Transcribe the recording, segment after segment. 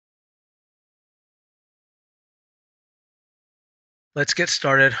Let's get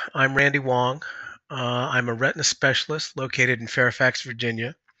started. I'm Randy Wong. I'm a retina specialist located in Fairfax,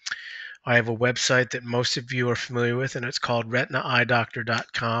 Virginia. I have a website that most of you are familiar with, and it's called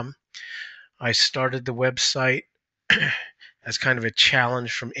retinaeyedoctor.com. I started the website as kind of a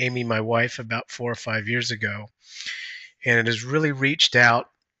challenge from Amy, my wife, about 4 or 5 years ago, and it has really reached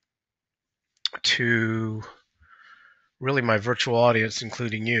out to really my virtual audience,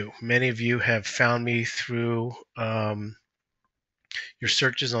 including you. Many of you have found me through your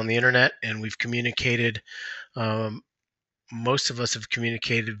searches on the internet, and we've communicated. Um, Most of us have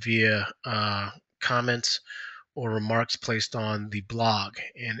communicated via comments or remarks placed on the blog,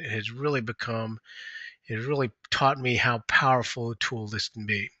 and it has really taught me how powerful a tool this can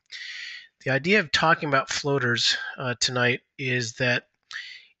be. The idea of talking about floaters tonight is that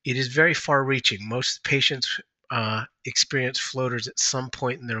it is very far reaching. Most patients experience floaters at some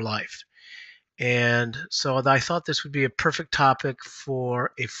point in their life. And so I thought this would be a perfect topic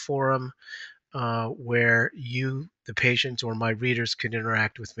for a forum where you, the patients, or my readers could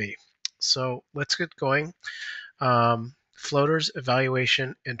interact with me. So let's get going. Floaters,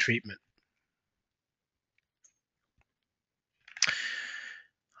 evaluation, and treatment.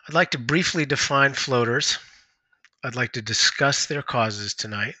 I'd like to briefly define floaters. I'd like to discuss their causes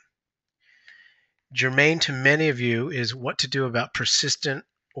tonight. Germane to many of you is what to do about persistent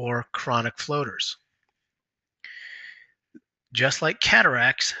or chronic floaters. Just like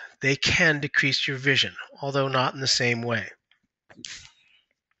cataracts, they can decrease your vision, although not in the same way.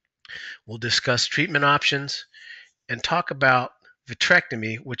 We'll discuss treatment options and talk about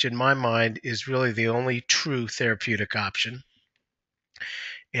vitrectomy, which in my mind is really the only true therapeutic option.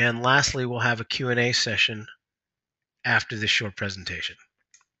 And lastly, we'll have a Q&A session after this short presentation.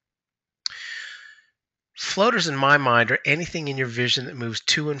 Floaters in my mind are anything in your vision that moves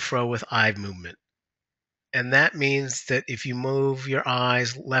to and fro with eye movement. And that means that if you move your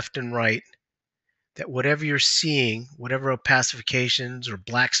eyes left and right, that whatever you're seeing, whatever opacifications or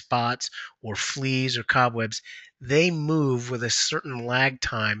black spots or fleas or cobwebs, they move with a certain lag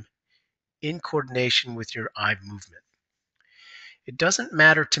time in coordination with your eye movement. It doesn't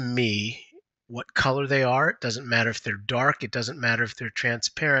matter to me what color they are. It doesn't matter if they're dark. It doesn't matter if they're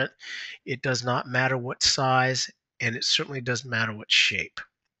transparent. It does not matter what size, and it certainly doesn't matter what shape.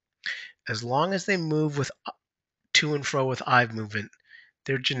 As long as they move with to and fro with eye movement,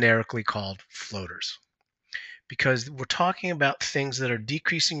 they're generically called floaters. Because we're talking about things that are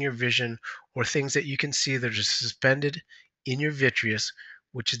decreasing your vision or things that you can see that are suspended in your vitreous,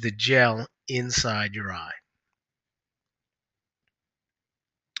 which is the gel inside your eye.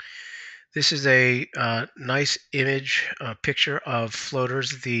 This is a nice image picture of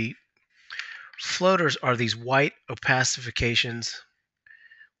floaters. The floaters are these white opacifications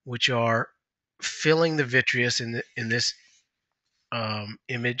which are filling the vitreous in this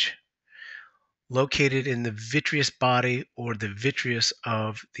image, located in the vitreous body or the vitreous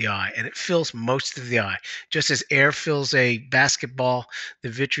of the eye, and it fills most of the eye. Just as air fills a basketball, the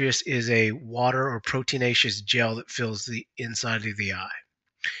vitreous is a water or proteinaceous gel that fills the inside of the eye.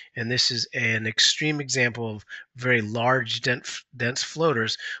 And this is an extreme example of very large, dense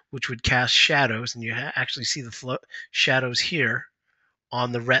floaters, which would cast shadows, and you actually see the shadows here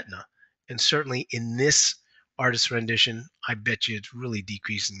on the retina. And certainly in this artist's rendition, I bet you it's really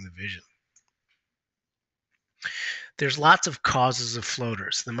decreasing the vision. There's lots of causes of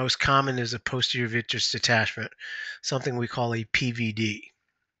floaters. The most common is a posterior vitreous detachment, something we call a PVD.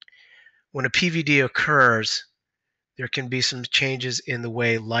 When a PVD occurs, there can be some changes in the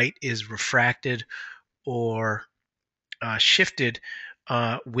way light is refracted or shifted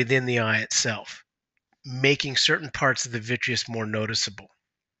within the eye itself, making certain parts of the vitreous more noticeable.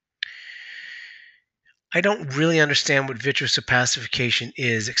 I don't really understand what vitreous opacification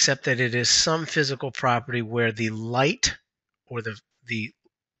is, except that it is some physical property where the light or the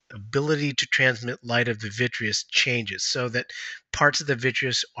ability to transmit light of the vitreous changes so that parts of the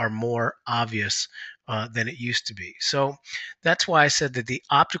vitreous are more obvious than it used to be. So that's why I said that the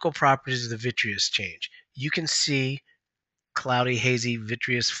optical properties of the vitreous change. You can see cloudy, hazy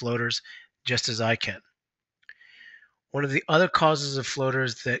vitreous floaters just as I can. One of the other causes of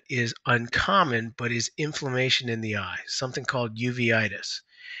floaters that is uncommon but is inflammation in the eye, something called uveitis.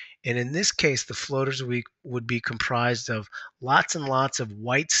 And in this case, the floaters would be comprised of lots and lots of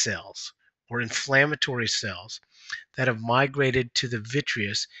white cells or inflammatory cells that have migrated to the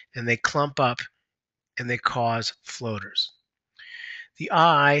vitreous, and they clump up and they cause floaters. The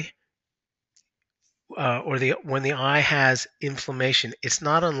eye, when the eye has inflammation, it's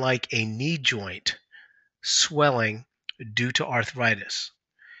not unlike a knee joint swelling due to arthritis.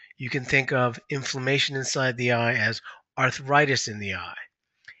 You can think of inflammation inside the eye as arthritis in the eye,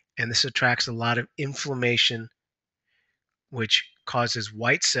 and this attracts a lot of inflammation, which causes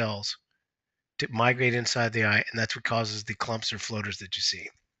white cells to migrate inside the eye, and that's what causes the clumps or floaters that you see.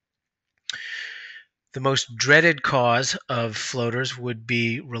 The most dreaded cause of floaters would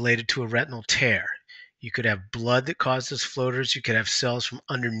be related to a retinal tear. You could have blood that causes floaters. You could have cells from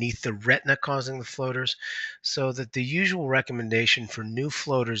underneath the retina causing the floaters. So that the usual recommendation for new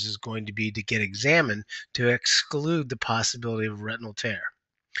floaters is going to be to get examined to exclude the possibility of retinal tear.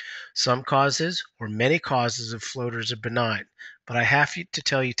 Some causes, or many causes of floaters are benign, but I have to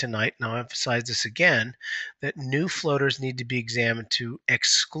tell you tonight, and I'll emphasize this again, that new floaters need to be examined to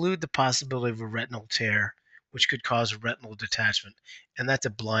exclude the possibility of a retinal tear, which could cause a retinal detachment, and that's a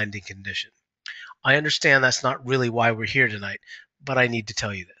blinding condition. I understand that's not really why we're here tonight, but I need to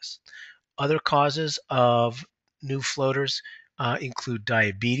tell you this. Other causes of new floaters include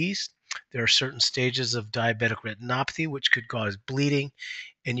diabetes. There are certain stages of diabetic retinopathy which could cause bleeding,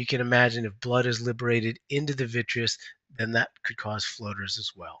 and you can imagine if blood is liberated into the vitreous, then that could cause floaters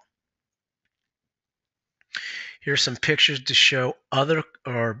as well. Here are some pictures to show other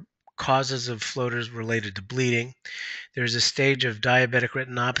causes of floaters related to bleeding. There's a stage of diabetic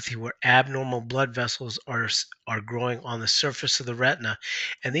retinopathy where abnormal blood vessels are growing on the surface of the retina,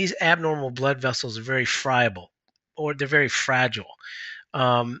 and these abnormal blood vessels are very friable, or they're very fragile.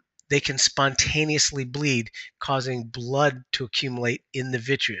 They can spontaneously bleed, causing blood to accumulate in the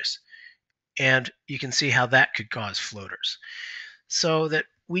vitreous. And you can see how that could cause floaters. So that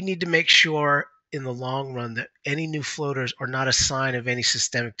we need to make sure in the long run that any new floaters are not a sign of any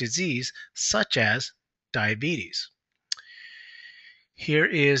systemic disease, such as diabetes. Here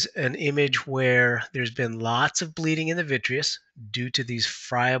is an image where there's been lots of bleeding in the vitreous due to these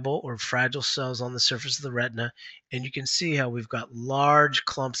friable or fragile cells on the surface of the retina, and you can see how we've got large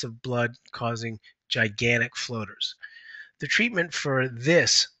clumps of blood causing gigantic floaters. The treatment for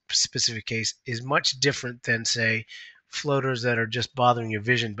this specific case is much different than, say, floaters that are just bothering your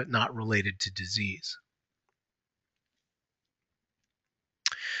vision but not related to disease.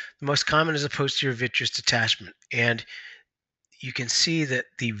 The most common is a posterior vitreous detachment, and you can see that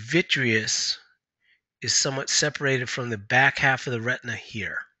the vitreous is somewhat separated from the back half of the retina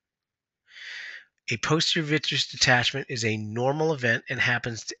here. A posterior vitreous detachment is a normal event and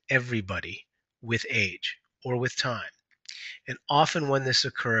happens to everybody with age or with time. And often when this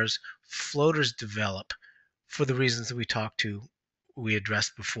occurs, floaters develop for the reasons that we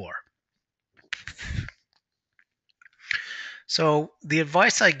addressed before. So the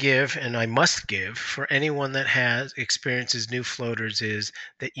advice I give, and I must give, for anyone that experiences new floaters is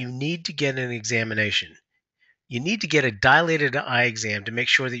that you need to get an examination. You need to get a dilated eye exam to make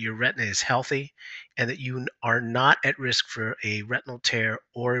sure that your retina is healthy and that you are not at risk for a retinal tear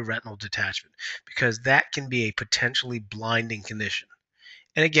or a retinal detachment, because that can be a potentially blinding condition.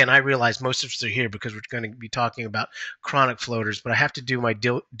 And again, I realize most of us are here because we're going to be talking about chronic floaters, but I have to do my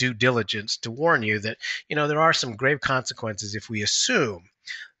due diligence to warn you that, there are some grave consequences if we assume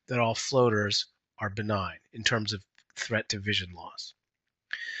that all floaters are benign in terms of threat to vision loss.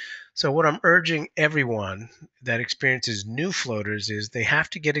 So what I'm urging everyone that experiences new floaters is they have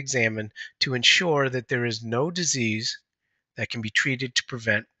to get examined to ensure that there is no disease that can be treated to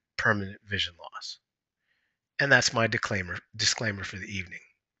prevent permanent vision loss. And that's my disclaimer for the evening.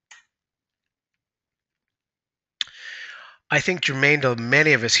 I think germane to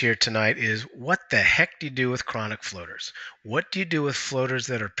many of us here tonight is, what the heck do you do with chronic floaters? What do you do with floaters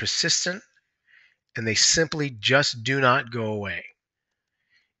that are persistent and they simply just do not go away?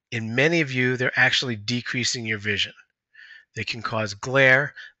 In many of you, they're actually decreasing your vision. They can cause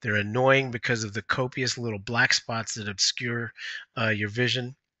glare. They're annoying because of the copious little black spots that obscure your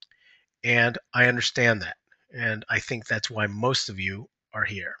vision. And I understand that. And I think that's why most of you are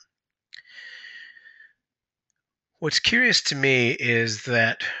here. What's curious to me is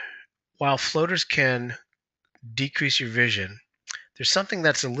that while floaters can decrease your vision, there's something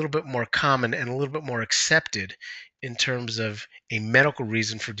that's a little bit more common and a little bit more accepted in terms of a medical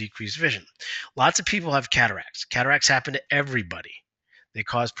reason for decreased vision. Lots of people have cataracts. Cataracts happen to everybody. They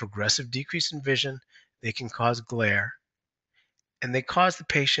cause progressive decrease in vision. They can cause glare. And they cause the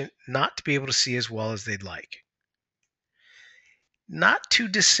patient not to be able to see as well as they'd like. Not too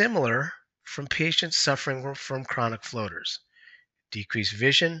dissimilar from patients suffering from chronic floaters. Decreased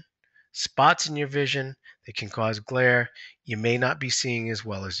vision, spots in your vision that can cause glare. You may not be seeing as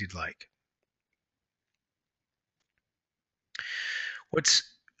well as you'd like. What's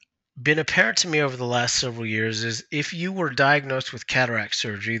been apparent to me over the last several years is, if you were diagnosed with cataract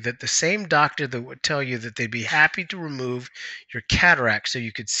surgery, that the same doctor that would tell you that they'd be happy to remove your cataract so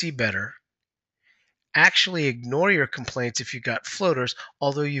you could see better actually ignore your complaints if you got floaters,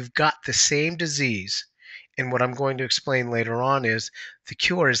 although you've got the same disease. And what I'm going to explain later on is the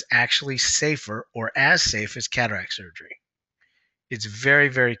cure is actually safer or as safe as cataract surgery. It's very,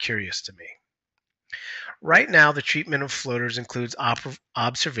 very curious to me. Right now, the treatment of floaters includes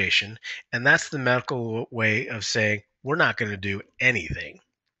observation, and that's the medical way of saying we're not going to do anything.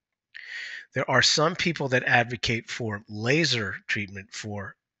 There are some people that advocate for laser treatment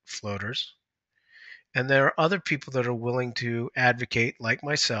for floaters, and there are other people that are willing to advocate, like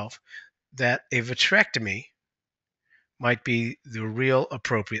myself, that a vitrectomy might be the real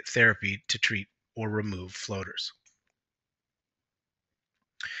appropriate therapy to treat or remove floaters.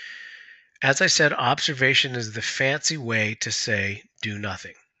 As I said, observation is the fancy way to say do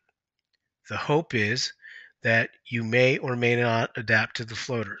nothing. The hope is that you may or may not adapt to the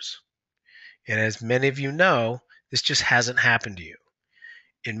floaters. And as many of you know, this just hasn't happened to you.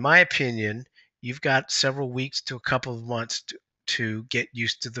 In my opinion, you've got several weeks to a couple of months to get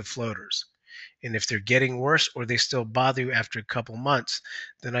used to the floaters. And if they're getting worse or they still bother you after a couple months,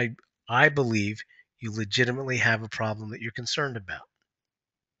 then I believe you legitimately have a problem that you're concerned about.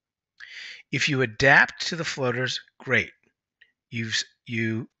 If you adapt to the floaters, great. You've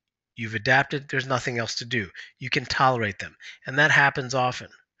adapted, there's nothing else to do. You can tolerate them, and that happens often.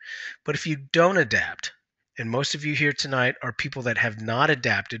 But if you don't adapt, and most of you here tonight are people that have not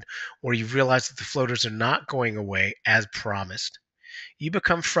adapted, or you've realized that the floaters are not going away as promised, you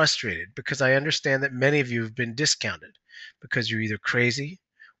become frustrated because I understand that many of you have been discounted because you're either crazy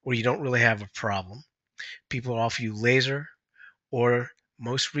or you don't really have a problem. People offer you laser, or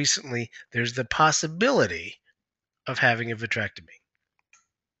most recently, there's the possibility of having a vitrectomy.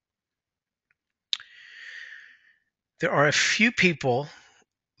 There are a few people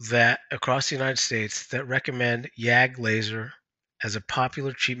that across the United States that recommend Yag Laser as a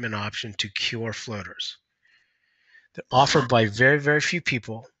popular treatment option to cure floaters. They're offered by very, very few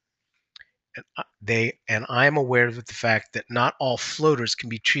people, and I am aware of the fact that not all floaters can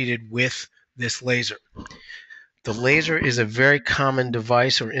be treated with this laser. The laser is a very common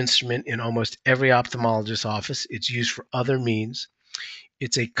device or instrument in almost every ophthalmologist's office. It's used for other means.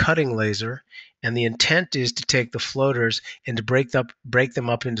 It's a cutting laser, and the intent is to take the floaters and to break them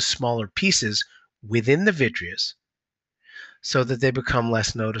up into smaller pieces within the vitreous so that they become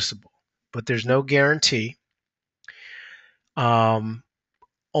less noticeable. But there's no guarantee.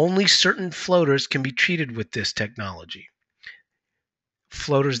 Only certain floaters can be treated with this technology.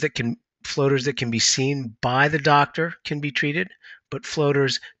 Floaters that can be seen by the doctor can be treated, but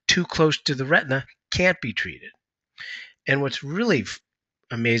floaters too close to the retina can't be treated. And what's really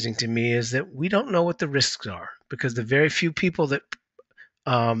amazing to me is that we don't know what the risks are, because the very few people that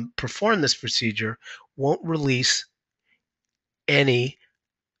perform this procedure won't release any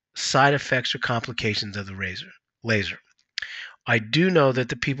side effects or complications of the laser. I do know that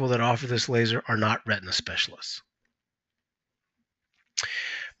the people that offer this laser are not retina specialists.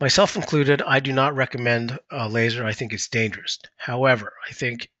 Myself included, I do not recommend a laser. I think it's dangerous. However, I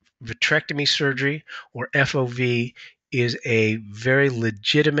think vitrectomy surgery, or FOV, is a very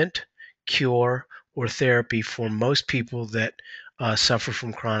legitimate cure or therapy for most people that suffer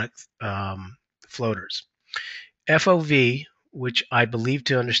from chronic floaters. FOV, which I believe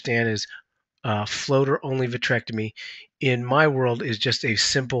to understand is floater-only vitrectomy, in my world is just a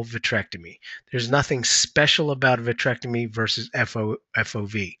simple vitrectomy. There's nothing special about a vitrectomy versus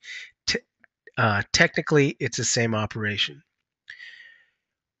FOV. Technically, it's the same operation.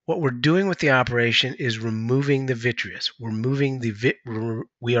 What we're doing with the operation is removing the vitreous.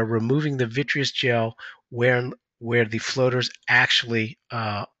 We are removing the vitreous gel where the floaters actually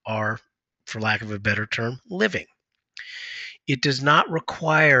are, for lack of a better term, living. It does not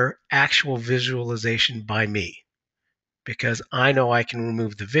require actual visualization by me, because I know I can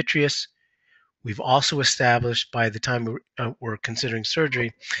remove the vitreous. We've also established by the time we're considering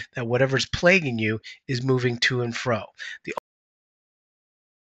surgery that whatever's plaguing you is moving to and fro. The